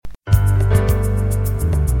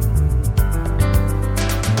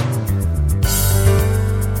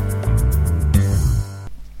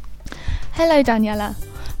Hello Daniela.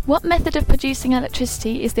 What method of producing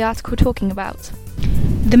electricity is the article talking about?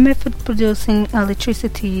 The method producing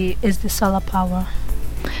electricity is the solar power.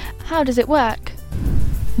 How does it work?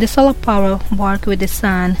 The solar power work with the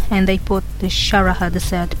sun and they put the Sharaha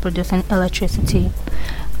desert producing electricity.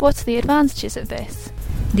 What are the advantages of this?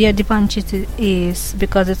 The advantage is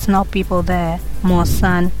because it's not people there, more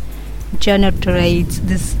sun generates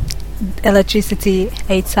this electricity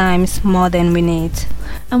 8 times more than we need.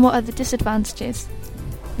 And what are the disadvantages?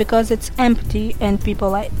 Because it's empty and people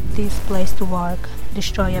like this place to work,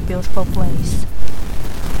 destroy a beautiful place.